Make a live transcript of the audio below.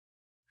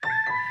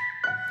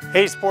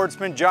Hey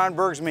sportsmen, John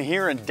Bergsman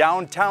here in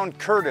downtown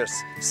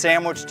Curtis,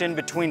 sandwiched in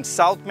between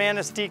South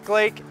Manistique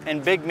Lake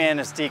and Big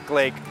Manistique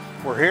Lake.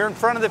 We're here in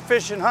front of the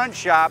Fish and Hunt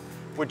Shop,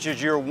 which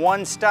is your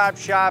one-stop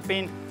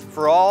shopping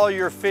for all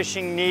your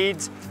fishing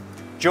needs.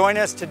 Join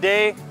us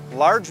today,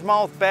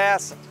 largemouth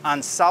bass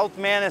on South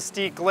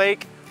Manistique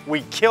Lake.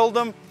 We killed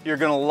them. You're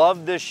gonna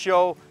love this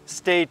show.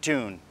 Stay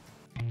tuned.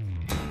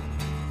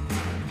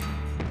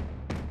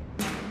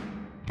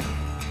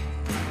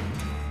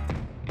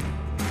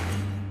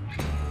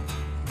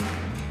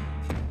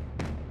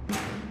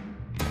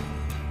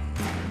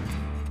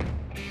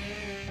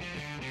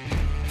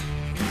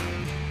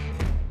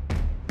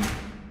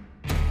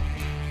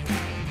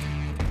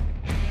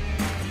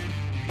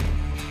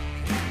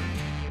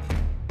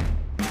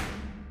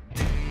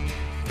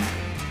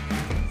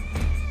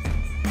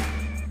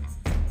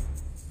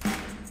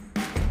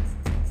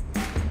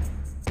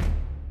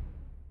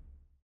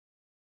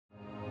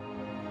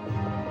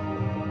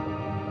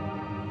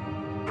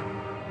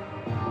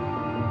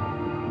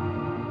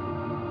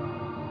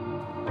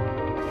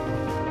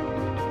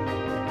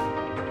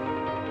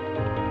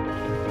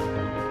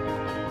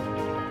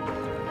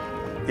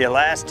 The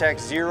Elastech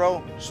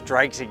Zero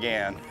strikes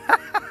again.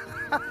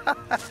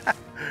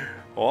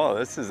 Oh,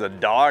 this is a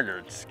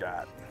doggard,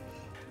 Scott.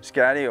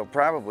 Scotty will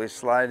probably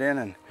slide in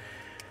and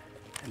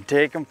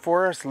take them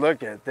for us.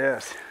 Look at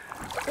this.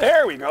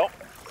 There we go.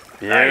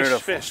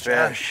 Beautiful nice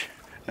fish.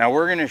 Now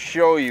we're gonna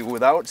show you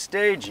without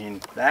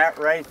staging that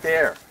right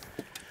there.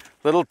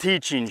 Little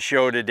teaching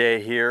show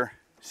today here.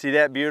 See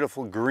that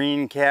beautiful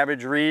green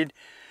cabbage reed?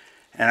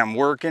 And I'm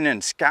working,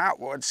 and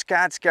what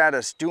Scott's got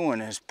us doing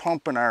is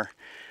pumping our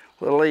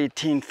little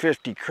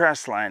 1850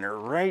 Crestliner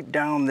right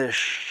down this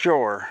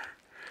shore,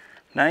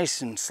 nice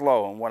and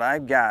slow. And what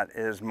I've got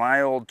is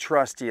my old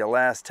trusty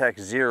Elastech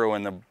Zero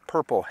in the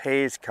purple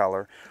haze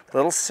color,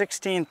 little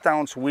 16th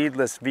ounce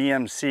weedless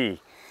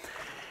VMC.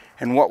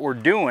 And what we're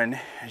doing,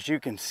 as you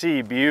can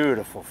see,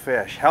 beautiful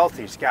fish.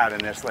 Healthy, Scott, in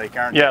this lake,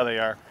 aren't they? Yeah, they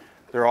are.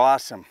 They're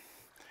awesome.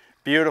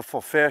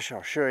 Beautiful fish.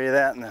 I'll show you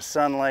that in the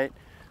sunlight.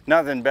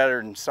 Nothing better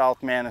than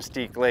South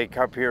Manistique Lake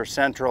up here,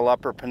 central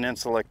Upper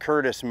Peninsula,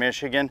 Curtis,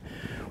 Michigan.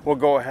 We'll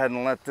go ahead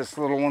and let this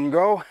little one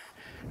go.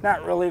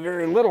 Not really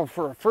very little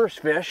for a first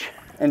fish.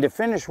 And to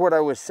finish what I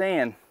was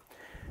saying,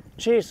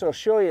 Chase will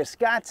show you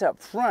Scott's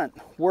up front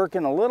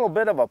working a little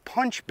bit of a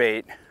punch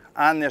bait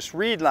on this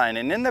reed line.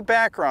 And in the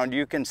background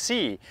you can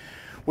see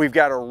we've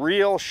got a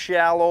real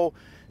shallow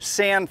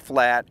sand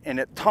flat, and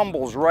it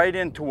tumbles right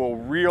into a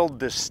real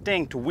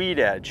distinct weed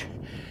edge.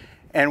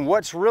 And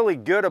what's really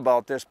good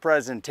about this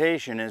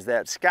presentation is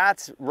that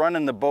Scott's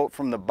running the boat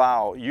from the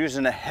bow,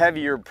 using a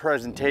heavier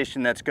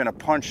presentation that's going to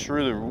punch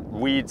through the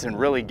weeds and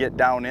really get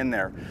down in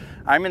there.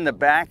 I'm in the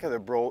back of the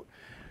boat,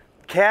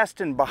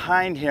 casting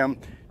behind him,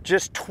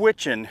 just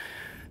twitching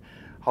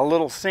a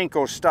little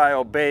Cinco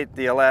style bait,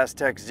 the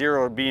Elastech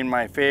Zero being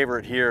my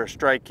favorite here,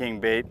 Strike King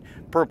bait.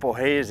 Purple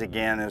haze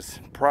again is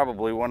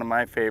probably one of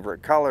my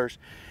favorite colors.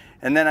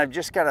 And then I've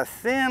just got a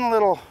thin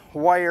little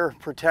wire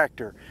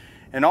protector.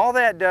 And all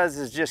that does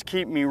is just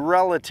keep me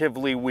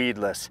relatively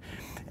weedless.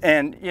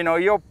 And you know,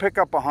 you'll pick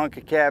up a hunk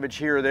of cabbage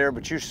here or there,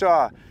 but you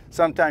saw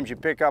sometimes you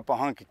pick up a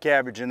hunk of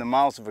cabbage in the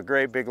mouth of a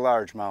great big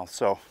largemouth.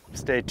 So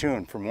stay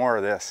tuned for more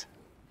of this.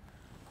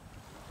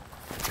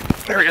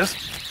 There he is.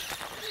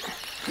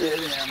 Get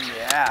him,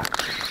 yeah.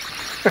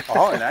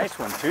 Oh, a nice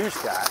one too,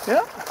 Scott.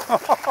 Yeah.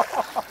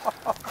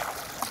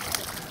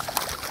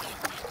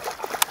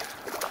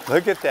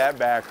 Look at that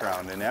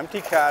background, an empty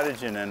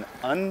cottage and an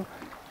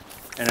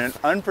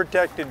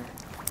unprotected.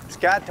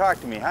 Scott, talk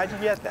to me. How'd you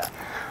get that?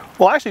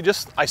 Well, actually,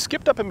 I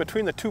skipped up in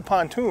between the two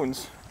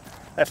pontoons.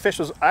 That fish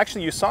was,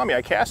 actually, you saw me,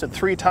 I cast it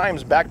 3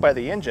 times back by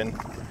the engine,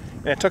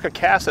 and it took a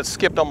cast that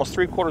skipped almost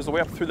 3/4 of the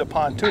way up through the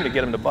pontoon to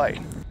get him to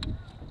bite.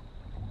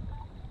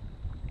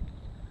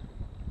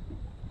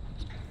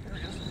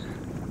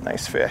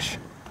 Nice fish.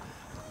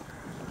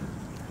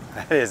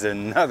 That is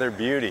another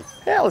beauty.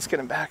 Yeah, let's get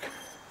him back.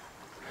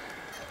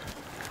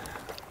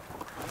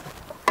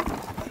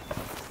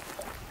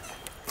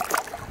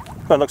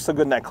 It looks so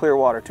good in that clear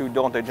water too,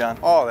 don't they, John?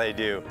 Oh, they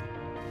do.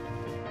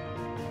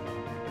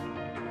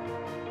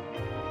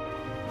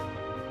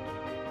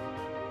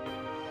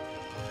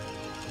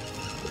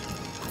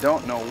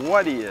 Don't know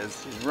what he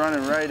is. He's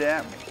running right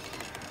at me.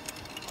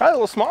 Probably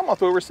a little smallmouth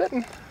where we're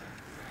sitting.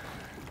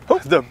 Oh,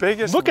 the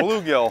biggest look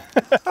bluegill.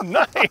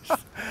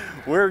 Nice.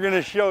 We're going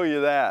to show you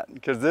that,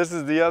 because this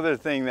is the other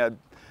thing that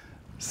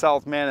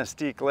South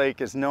Manistique Lake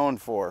is known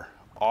for.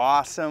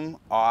 Awesome,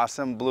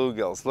 awesome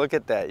bluegills. Look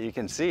at that. You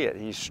can see it.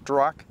 He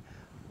struck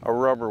a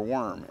rubber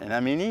worm, and I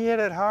mean, he hit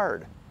it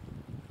hard.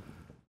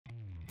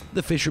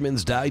 The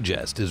Fisherman's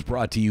Digest is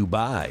brought to you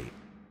by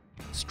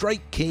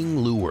Strike King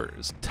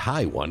Lures.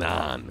 Tie one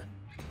on.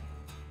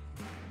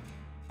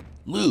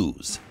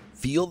 Lose.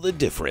 Feel the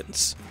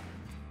difference.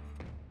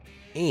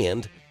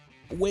 And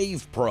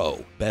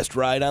WavePro. Best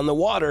ride on the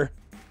water.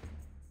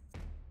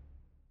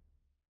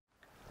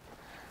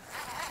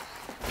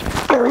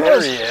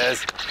 There he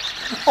is.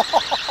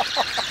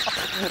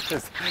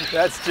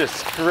 That's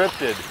just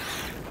scripted.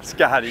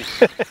 Scotty.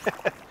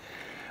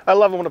 I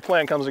love it when a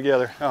plan comes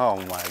together. Oh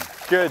my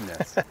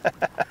goodness.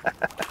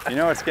 You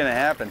know what's gonna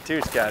happen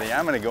too, Scotty?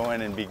 I'm gonna go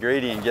in and be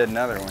greedy and get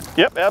another one.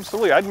 Yep,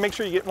 absolutely. I'd make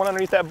sure you get one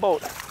underneath that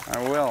boat.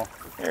 I will.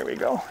 There we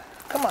go.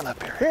 Come on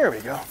up here. Here we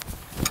go.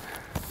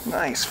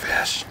 Nice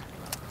fish.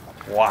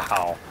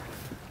 Wow.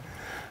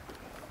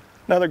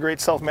 Another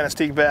great South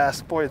Manistique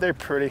bass. Boy, they're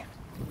pretty.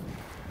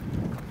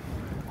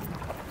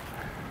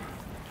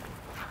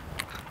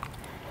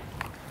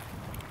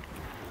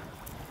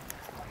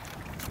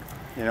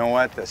 You know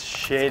what? The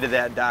shade of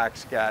that dock,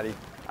 Scotty.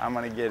 I'm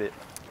gonna get it.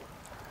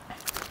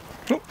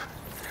 Oop.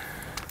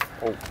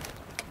 Oh.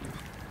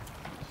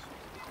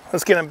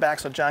 Let's get him back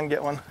so John can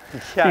get one.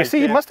 Yeah, you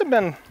see, he must have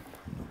been.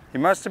 He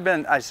must have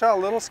been. I saw a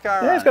little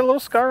scar. Yeah, he's got a little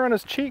scar on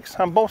his cheeks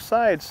on both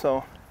sides,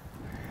 so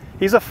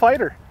he's a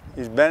fighter.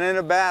 He's been in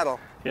a battle.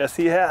 Yes,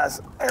 he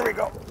has. There we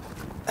go.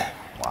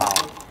 Wow.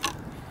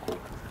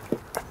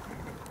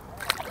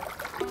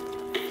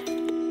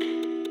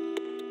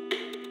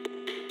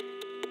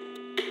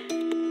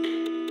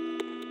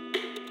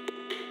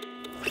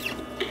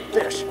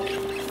 Fish.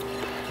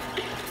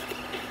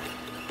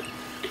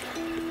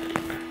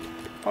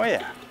 Oh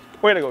yeah.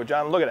 Way to go,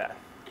 John. Look at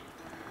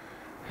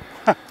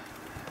that.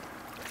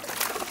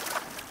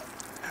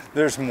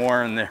 There's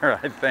more in there,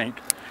 I think.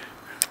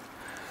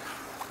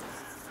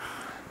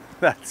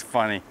 That's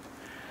funny.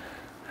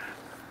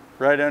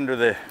 Right under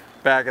the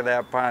back of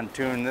that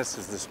pontoon. This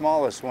is the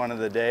smallest one of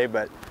the day,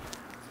 but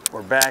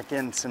we're back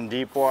in some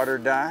deep water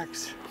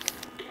docks.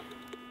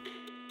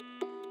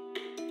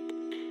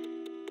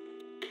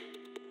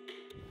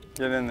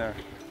 Get in there.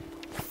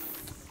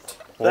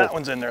 That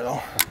one's in there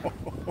though.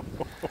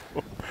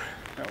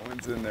 That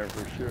one's in there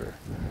for sure.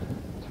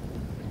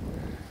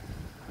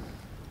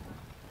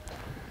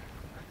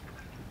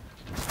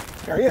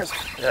 There he is.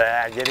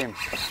 Yeah, get him.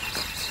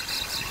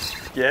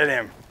 Get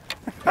him.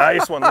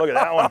 Nice one. Look at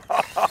that one.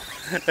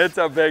 It's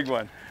a big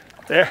one.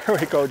 There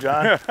we go,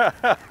 John.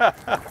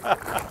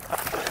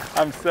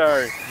 I'm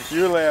sorry.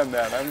 You land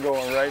that. I'm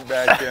going right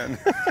back in.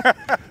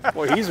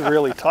 Boy, he's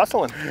really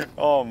tussling.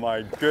 Oh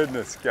my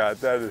goodness,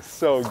 Scott. That is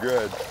so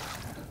good.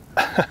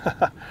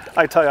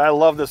 I tell you, I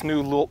love this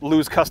new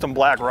Lew's Custom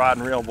Black rod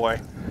and reel,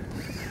 boy.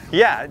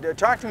 Yeah,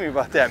 talk to me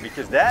about that,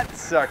 because that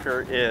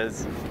sucker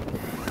is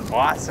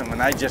awesome,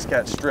 and I just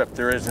got stripped.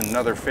 There is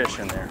another fish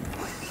in there.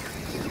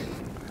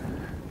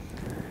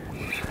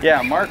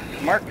 Yeah, Mark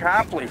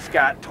Copley,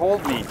 Scott,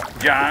 told me,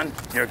 John,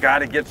 you got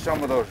to get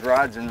some of those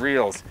rods and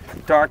reels.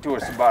 Talk to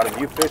us about them.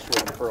 You fished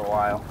with them for a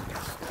while.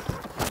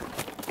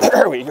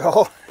 There we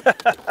go.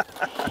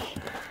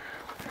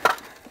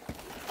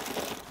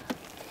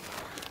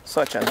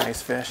 Such a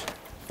nice fish.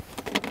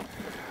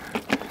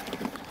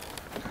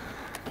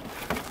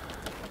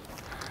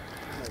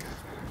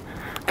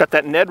 Got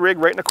that Ned rig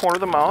right in the corner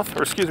of the mouth,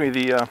 or excuse me,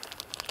 the,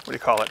 what do you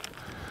call it?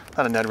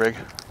 Not a Ned rig.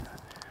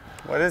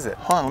 What is it?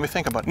 Hold on, let me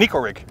think about it. Nico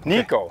rig.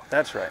 Nico, okay.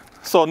 That's right.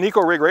 So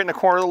Nico rig right in the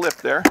corner of the lip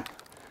there.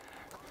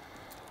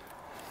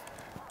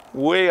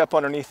 Way up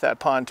underneath that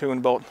pontoon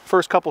boat.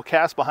 First couple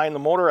casts behind the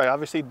motor, I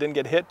obviously didn't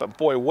get hit, but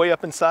boy, way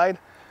up inside,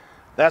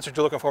 that's what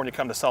you're looking for when you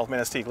come to South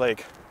Manistique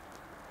Lake.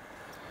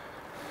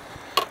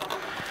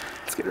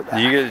 Let's get her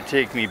back. You got to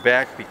take me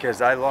back,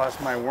 because I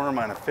lost my worm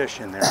on a fish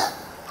in there.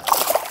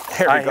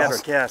 I had a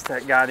cast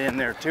that got in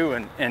there too,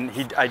 and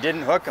I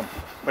didn't hook him,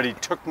 but he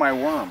took my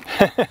worm.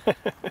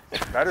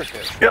 Better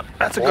fish. Yep,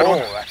 that's a good one.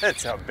 Oh,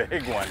 that's a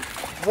big one.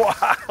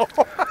 Wow.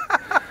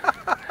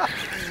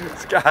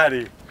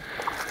 Scotty.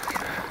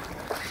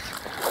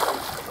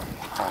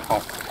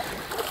 Oh.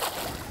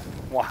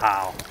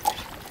 Wow.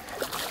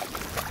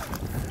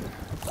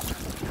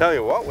 Tell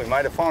you what, we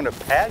might have found a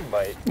pad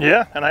bite.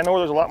 Yeah, and I know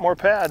there's a lot more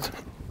pads.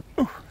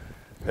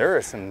 There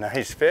are some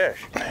nice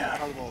fish. Yeah.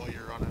 Talk about what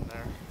you're running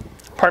there.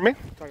 Pardon me?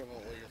 Talk about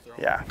what you're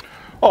throwing. Yeah.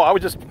 Oh, I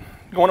was just,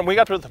 when we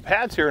got to the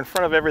pads here in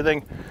front of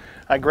everything,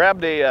 I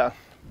grabbed a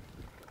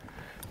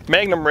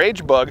Magnum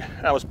Rage Bug,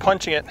 and I was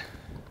punching it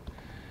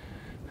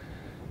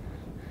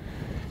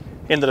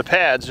into the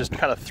pads, just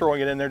kind of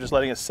throwing it in there, just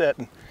letting it sit,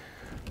 and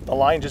the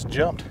line just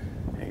jumped.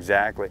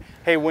 Exactly.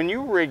 Hey, when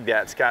you rigged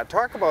that, Scott,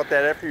 talk about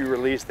that after you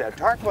released that.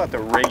 Talk about the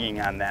rigging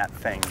on that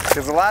thing,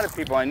 because a lot of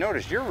people, I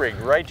noticed, you're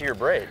rigged right to your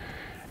braid.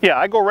 Yeah,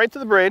 I go right to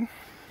the braid,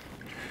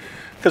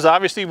 because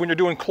obviously when you're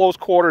doing close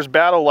quarters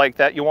battle like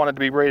that, you want it to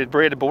be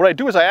braided. But what I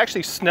do is I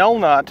actually snell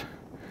knot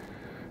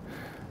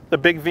the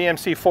big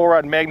VMC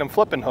 4-rod Magnum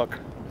flipping hook.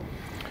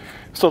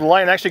 So the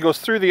line actually goes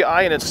through the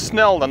eye and it's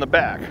snelled on the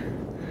back.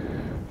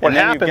 What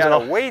happens? You've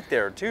got a weight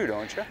there too,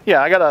 don't you?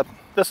 Yeah, I got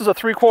this is a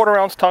 3/4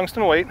 ounce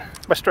tungsten weight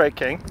by Strike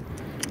King.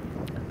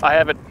 I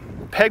have it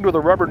pegged with a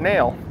rubber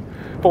nail.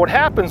 But what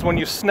happens when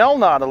you snell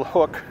knot a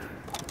hook,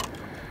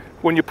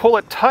 when you pull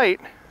it tight,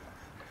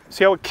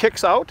 see how it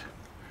kicks out?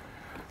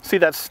 See,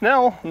 that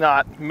snell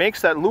knot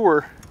makes that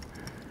lure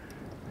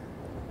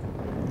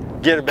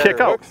get a better kick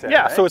out. Set,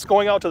 yeah, right? so it's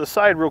going out to the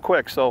side real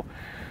quick. So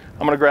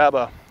I'm gonna grab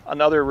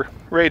another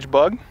Rage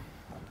Bug.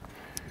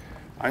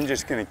 I'm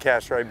just gonna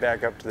cast right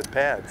back up to the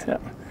pads. Yeah.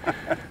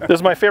 This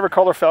is my favorite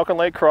color, Falcon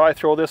Lake Craw. I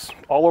throw this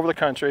all over the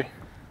country.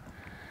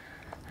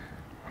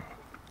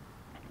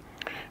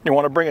 You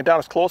want to bring it down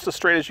as close to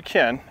straight as you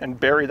can and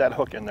bury that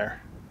hook in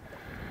there.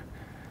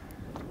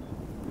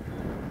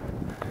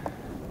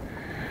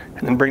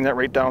 And then bring that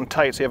right down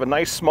tight. So you have a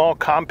nice, small,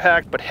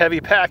 compact, but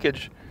heavy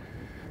package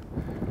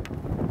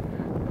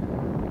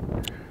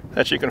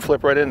that you can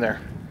flip right in there.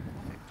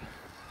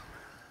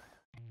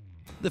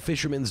 The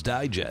Fisherman's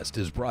Digest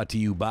is brought to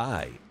you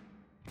by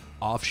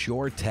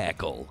Offshore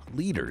Tackle,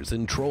 leaders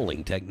in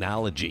trolling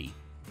technology.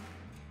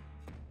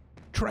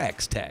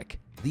 Traxstech,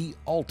 the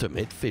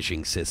ultimate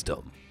fishing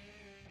system.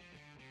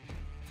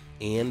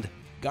 And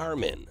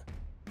Garmin.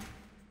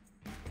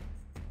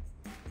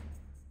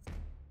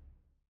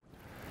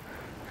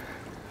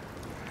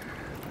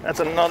 That's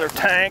another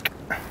tank.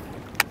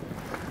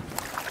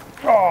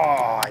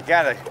 Oh, I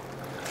gotta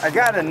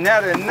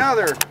net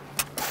another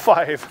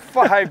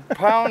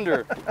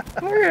 5-pounder.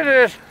 Look at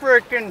this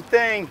frickin'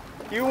 thing.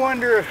 You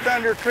wonder if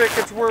thunder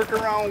crickets work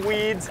around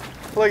weeds?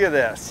 Look at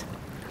this.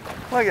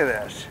 Look at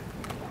this.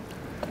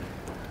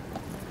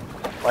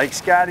 Like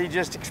Scotty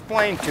just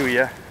explained to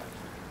you,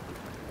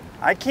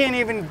 I can't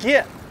even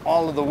get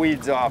all of the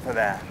weeds off of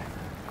that.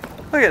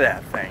 Look at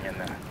that thing in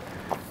the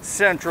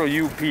central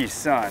UP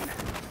sun.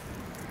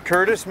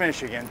 Curtis,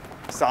 Michigan,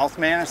 South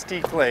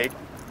Manistique Lake,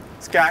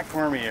 Scott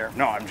Cormier.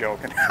 No, I'm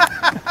joking.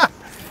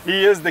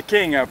 He is the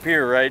king up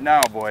here right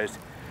now, boys.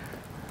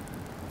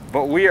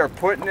 But we are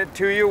putting it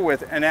to you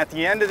with, and at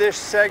the end of this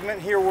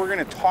segment here, we're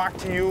gonna talk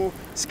to you.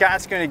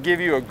 Scott's gonna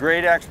give you a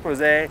great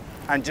expose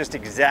on just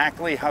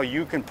exactly how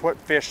you can put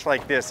fish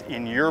like this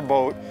in your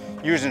boat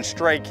using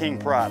Strike King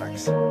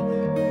products.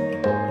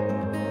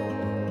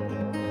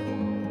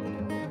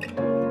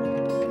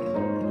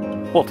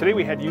 Well, today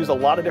we had to use a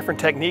lot of different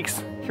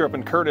techniques here up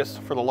in Curtis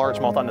for the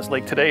largemouth on this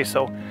lake today.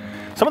 So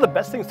some of the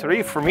best things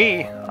today for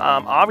me,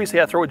 obviously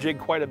I throw a jig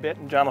quite a bit,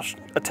 and John will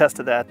attest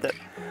to that,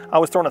 I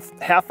was throwing a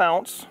 1/2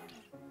 ounce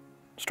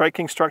Strike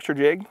King structure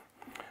jig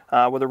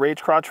with a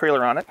Rage Craw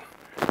trailer on it.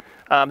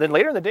 Then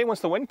later in the day, once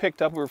the wind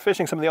picked up, we were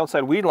fishing some of the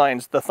outside weed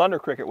lines, the thunder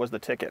cricket was the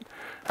ticket.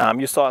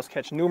 You saw us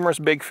catch numerous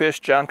big fish.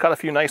 John caught a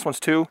few nice ones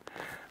too.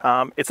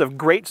 It's a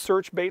great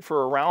search bait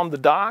for around the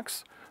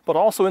docks, but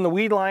also in the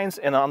weed lines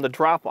and on the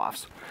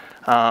drop-offs.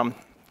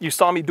 You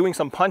saw me doing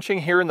some punching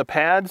here in the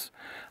pads.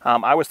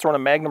 I was throwing a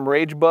Magnum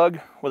Rage Bug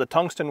with a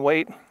tungsten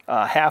weight,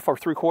 1/2 or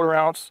 3/4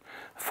 ounce,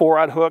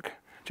 4-aught hook,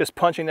 just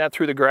punching that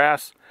through the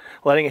grass,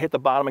 letting it hit the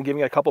bottom and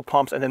giving it a couple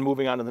pumps and then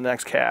moving on to the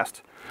next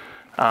cast.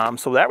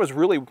 So that was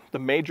really the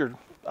major,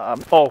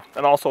 oh,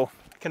 and also,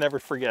 can never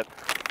forget,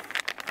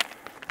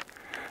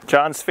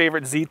 John's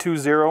favorite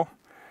Z20.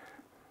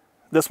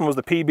 This one was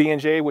the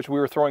PB&J, which we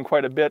were throwing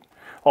quite a bit.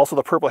 Also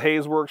the Purple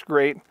Haze works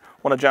great,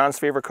 one of John's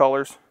favorite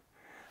colors.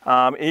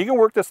 And you can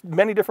work this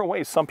many different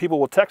ways. Some people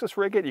will Texas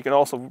rig it. You can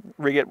also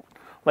rig it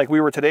like we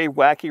were today,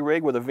 wacky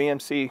rig with a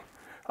VMC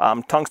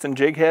tungsten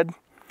jig head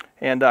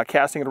and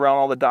casting it around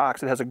all the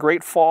docks. It has a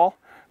great fall,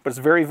 but it's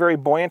very, very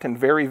buoyant and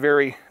very,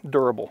 very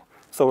durable.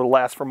 So it'll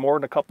last for more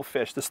than a couple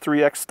fish. This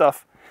 3X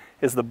stuff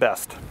is the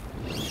best.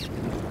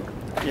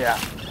 Yeah.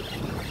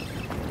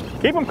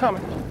 Keep them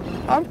coming.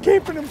 I'm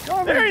keeping them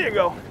coming. There you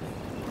go.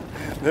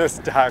 This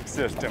dock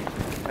system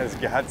has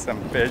got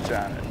some fish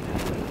on it.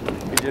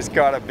 We just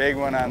caught a big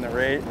one on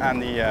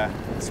the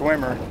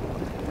swimmer.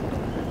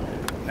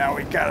 Now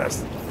we got a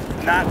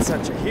not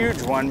such a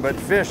huge one, but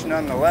fish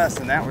nonetheless,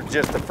 and that was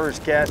just the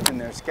first cast in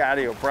there.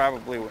 Scotty will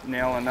probably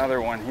nail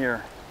another one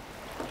here.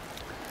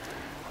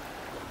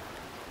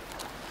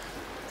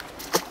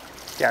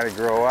 Got to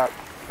grow up.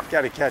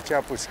 Got to catch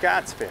up with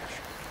Scott's fish.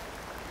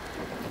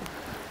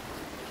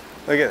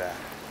 Look at that.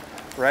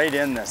 Right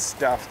in the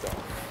stuff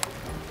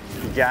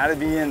though. You got to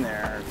be in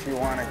there if you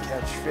want to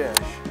catch fish.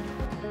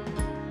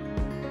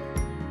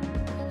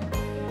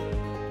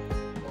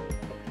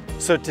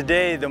 So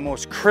today, the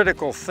most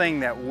critical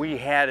thing that we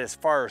had as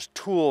far as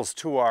tools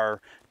to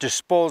our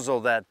disposal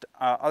that,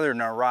 other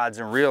than our rods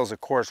and reels,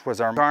 of course,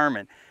 was our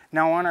Garmin.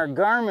 Now on our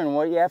Garmin,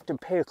 what you have to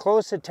pay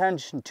close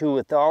attention to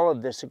with all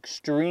of this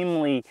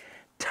extremely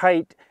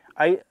tight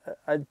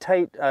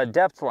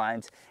depth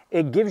lines,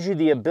 it gives you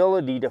the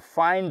ability to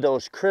find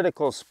those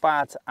critical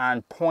spots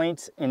on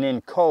points and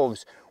in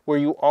coves where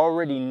you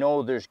already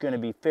know there's going to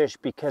be fish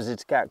because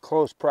it's got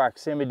close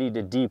proximity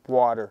to deep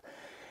water.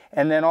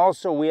 And then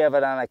also we have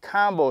it on a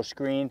combo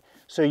screen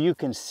so you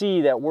can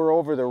see that we're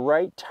over the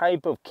right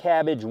type of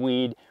cabbage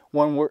weed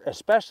when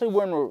especially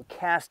when we're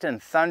casting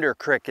thunder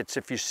crickets.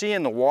 If you see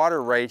in the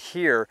water right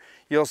here,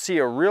 you'll see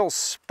a real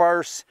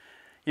sparse,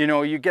 you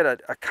know, you get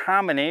a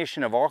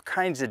combination of all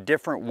kinds of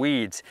different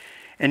weeds.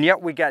 And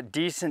yet we got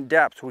decent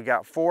depth. We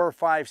got 4,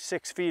 5,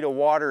 6 feet of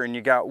water and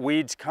you got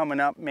weeds coming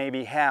up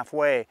maybe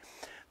halfway.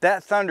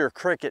 That thunder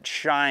cricket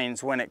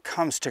shines when it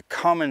comes to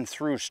coming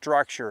through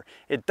structure.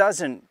 It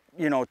doesn't,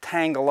 you know,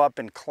 tangle up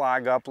and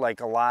clog up like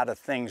a lot of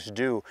things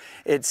do.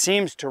 It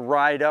seems to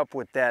ride up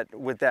with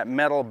that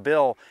metal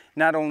bill,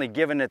 not only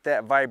giving it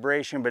that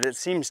vibration, but it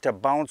seems to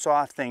bounce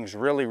off things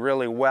really,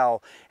 really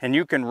well. And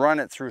you can run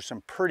it through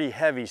some pretty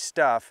heavy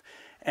stuff.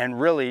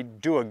 and really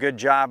do a good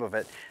job of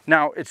it.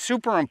 Now, it's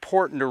super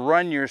important to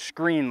run your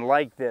screen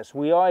like this.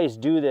 We always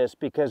do this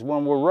because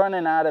when we're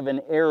running out of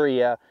an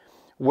area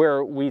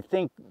where we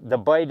think the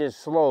bite is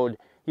slowed,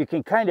 you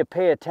can kind of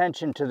pay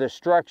attention to the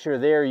structure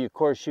there. Of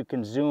course, you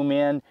can zoom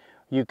in,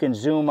 you can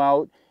zoom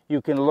out,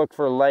 you can look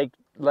for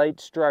light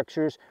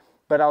structures.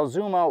 But I'll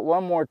zoom out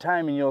one more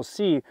time and you'll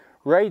see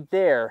right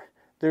there,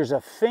 there's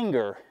a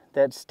finger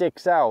that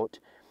sticks out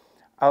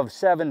of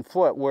 7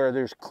 foot where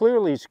there's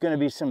clearly going to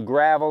be some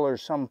gravel or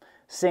some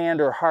sand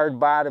or hard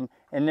bottom,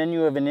 and then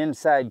you have an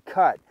inside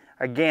cut.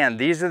 Again,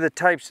 these are the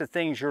types of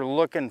things you're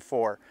looking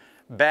for.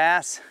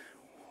 Bass,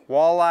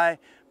 walleye,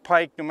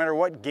 pike, no matter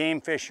what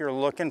game fish you're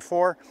looking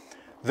for,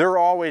 they're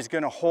always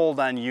going to hold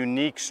on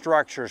unique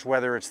structures,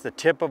 whether it's the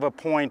tip of a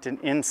point, an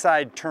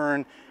inside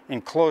turn, in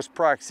close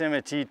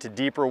proximity to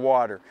deeper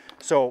water.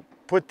 So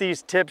put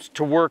these tips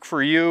to work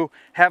for you.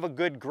 Have a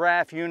good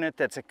graph unit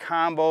that's a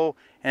combo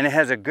and it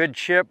has a good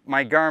chip.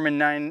 My Garmin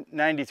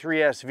 993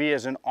 SV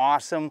is an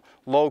awesome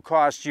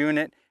low-cost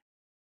unit.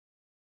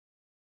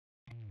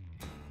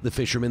 The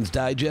Fisherman's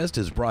Digest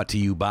is brought to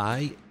you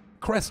by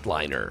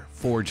Crestliner,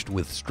 forged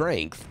with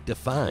strength,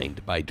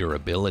 defined by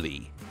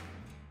durability.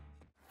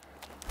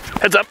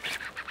 Heads up.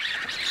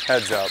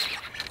 Heads up.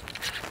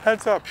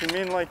 Heads up, you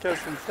mean like us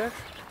and fish?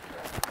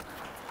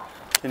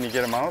 Can you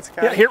get them out,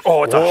 Scott? Yeah, here.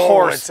 Oh, it's a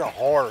horse. It's a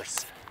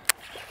horse.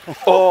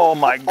 Oh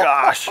my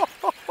gosh.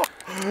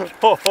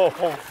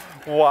 Oh,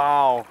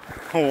 wow.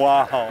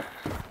 Wow.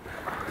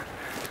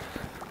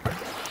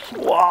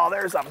 Wow,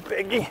 there's a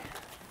biggie.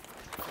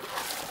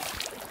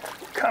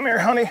 Come here,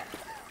 honey.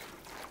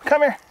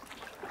 Come here.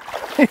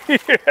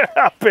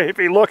 Yeah,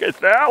 baby, look at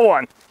that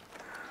one.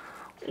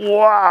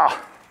 Wow.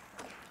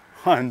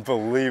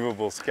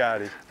 Unbelievable,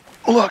 Scotty.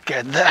 Look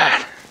at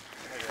that.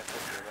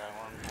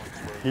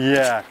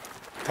 Yeah.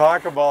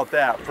 Talk about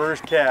that.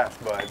 First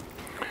cast, bud.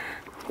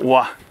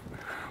 Wow.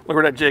 Look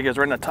where that jig is,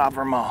 right in the top of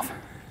her mouth.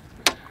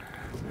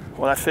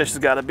 Well, that fish has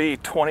got to be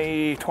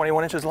 20,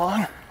 21 inches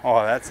long.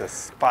 Oh, that's a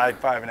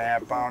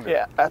 5.5 pounder.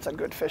 Yeah, that's a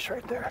good fish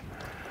right there.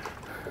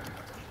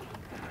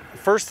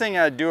 First thing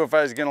I'd do if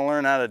I was going to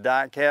learn how to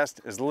dock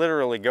cast is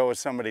literally go with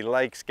somebody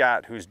like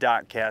Scott who's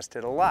dock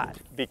casted a lot,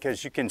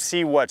 because you can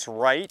see what's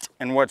right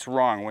and what's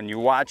wrong when you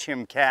watch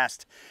him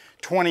cast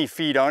 20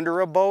 feet under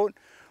a boat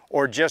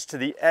or just to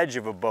the edge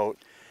of a boat.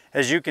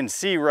 As you can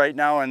see right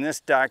now in this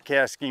dock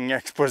casting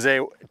expose,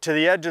 to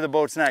the edge of the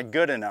boat's not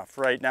good enough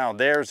right now.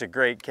 There's a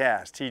great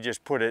cast. He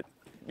just put it,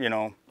 you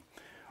know,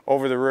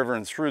 over the river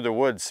and through the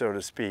woods, so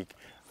to speak.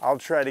 I'll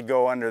try to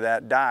go under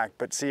that dock,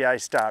 but see, I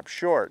stopped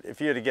short. If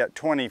you had to get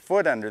 20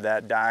 foot under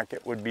that dock,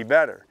 it would be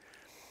better.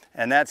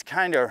 And that's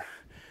kind of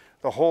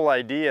the whole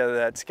idea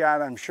that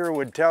Scott, I'm sure,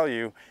 would tell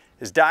you,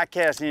 is dock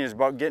casting is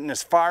about getting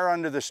as far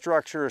under the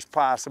structure as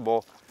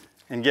possible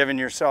and giving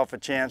yourself a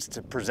chance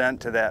to present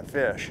to that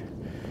fish.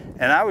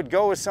 And I would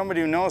go with somebody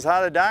who knows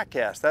how to dock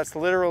cast. That's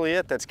literally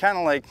it. That's kind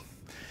of like,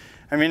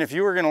 I mean, if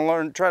you were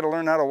going to try to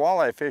learn how to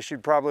walleye fish,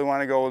 you'd probably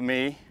want to go with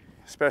me,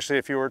 especially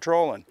if you were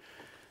trolling.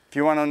 If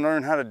you want to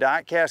learn how to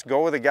dock cast,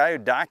 go with a guy who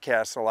dock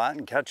casts a lot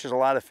and catches a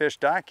lot of fish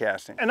dock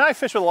casting. And I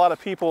fish with a lot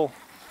of people,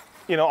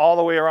 you know, all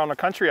the way around the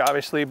country,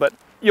 obviously, but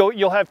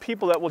you'll have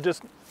people that will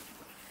just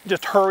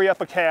hurry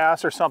up a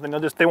cast or something.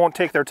 They won't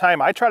take their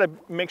time. I try to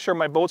make sure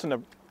my boat's in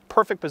the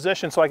perfect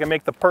position so I can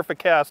make the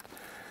perfect cast.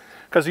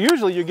 Because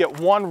usually you get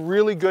one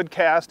really good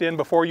cast in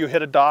before you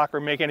hit a dock or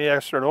make any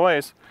extra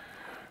noise.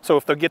 So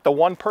if they get the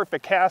one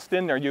perfect cast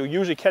in there, you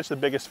usually catch the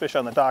biggest fish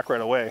on the dock right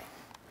away.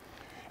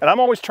 And I'm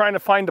always trying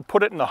to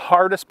put it in the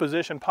hardest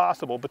position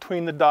possible,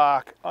 between the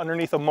dock,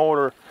 underneath a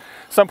motor,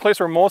 someplace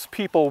where most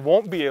people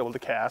won't be able to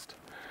cast,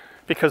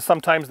 because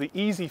sometimes the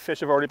easy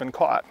fish have already been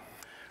caught.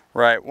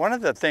 Right. One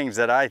of the things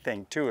that I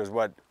think too is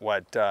what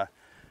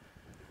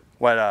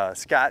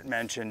Scott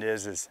mentioned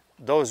is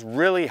those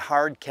really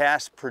hard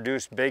casts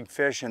produce big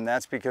fish, and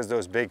that's because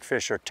those big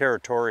fish are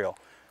territorial.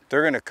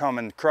 They're going to come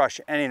and crush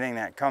anything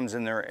that comes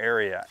in their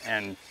area,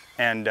 and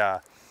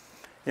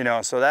you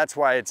know, so that's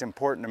why it's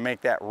important to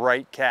make that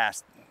right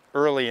cast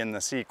early in the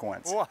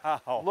sequence.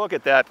 Wow! Look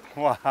at that!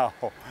 Wow!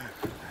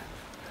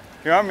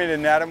 You want me to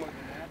net him?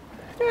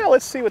 Yeah,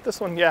 let's see what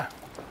this one. Yeah,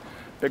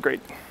 they're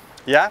great.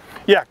 Yeah?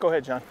 Yeah, go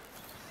ahead, John.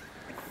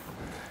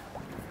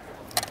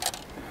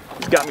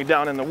 He's got me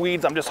down in the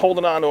weeds. I'm just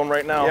holding on to him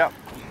right now. Yep.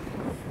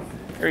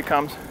 Here he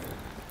comes.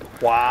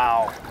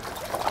 Wow.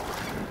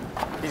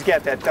 He's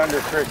got that thunder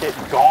cricket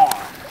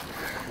gone.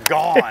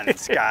 Gone,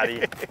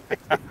 Scotty.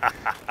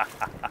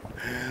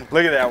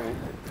 Look at that.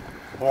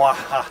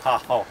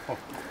 Wow.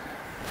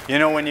 You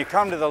know, when you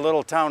come to the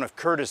little town of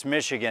Curtis,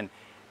 Michigan,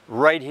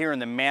 right here in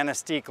the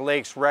Manistique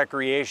Lakes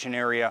recreation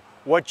area,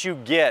 what you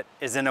get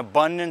is an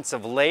abundance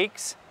of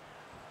lakes,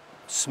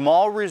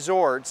 small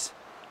resorts,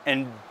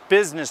 and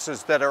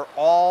businesses that are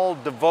all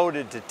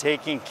devoted to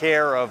taking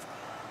care of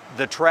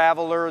the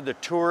traveler, the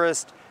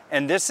tourist,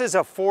 and this is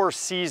a Four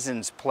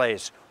Seasons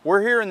place.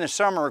 We're here in the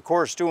summer, of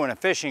course, doing a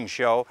fishing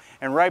show,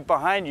 and right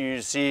behind you,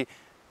 you see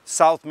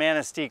South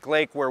Manistique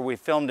Lake, where we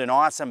filmed an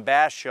awesome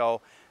bass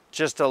show.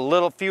 Just a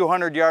little few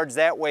hundred yards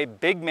that way,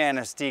 Big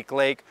Manistique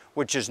Lake,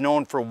 which is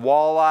known for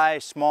walleye,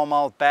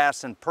 smallmouth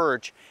bass, and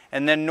perch,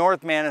 and then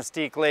North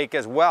Manistique Lake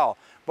as well.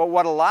 But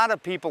what a lot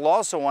of people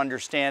also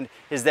understand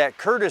is that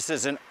Curtis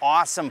is an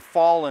awesome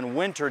fall and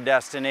winter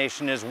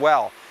destination as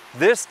well.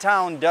 This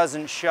town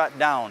doesn't shut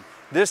down.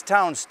 This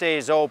town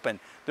stays open.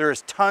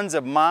 There's tons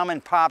of mom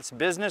and pop's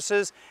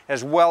businesses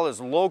as well as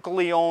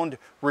locally owned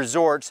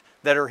resorts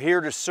that are here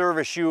to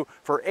service you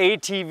for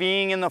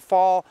ATVing in the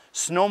fall,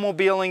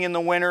 snowmobiling in the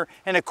winter,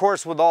 and of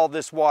course with all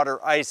this water,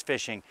 ice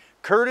fishing.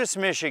 Curtis,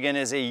 Michigan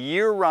is a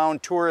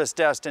year-round tourist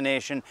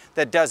destination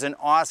that does an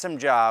awesome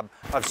job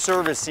of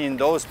servicing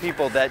those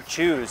people that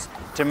choose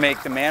to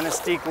make the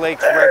Manistique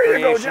Lakes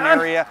recreation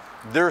area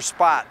their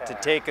spot to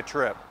take a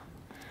trip.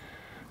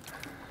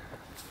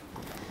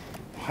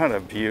 What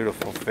a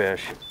beautiful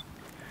fish.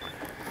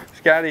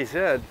 Scotty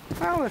said,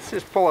 well, let's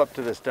just pull up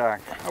to this dock.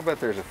 I'll bet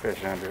there's a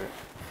fish under it.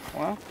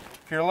 Well,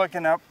 if you're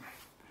looking up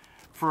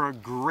for a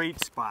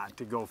great spot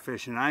to go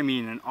fishing, I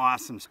mean an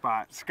awesome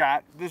spot,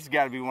 Scott, this has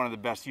got to be one of the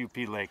best UP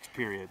lakes,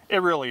 period.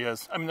 It really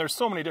is. I mean, there's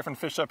so many different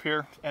fish up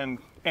here, and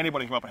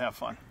anybody can come up and have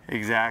fun.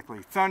 Exactly.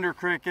 Thunder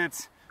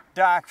crickets,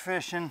 dock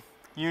fishing,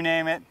 you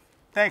name it.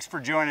 Thanks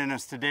for joining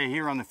us today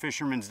here on the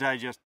Fisherman's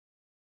Digest.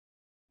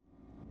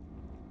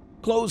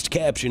 Closed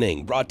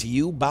captioning brought to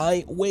you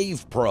by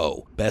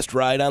WavePro. Best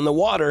ride on the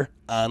water,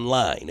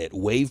 online at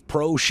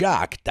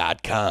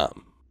waveproshock.com.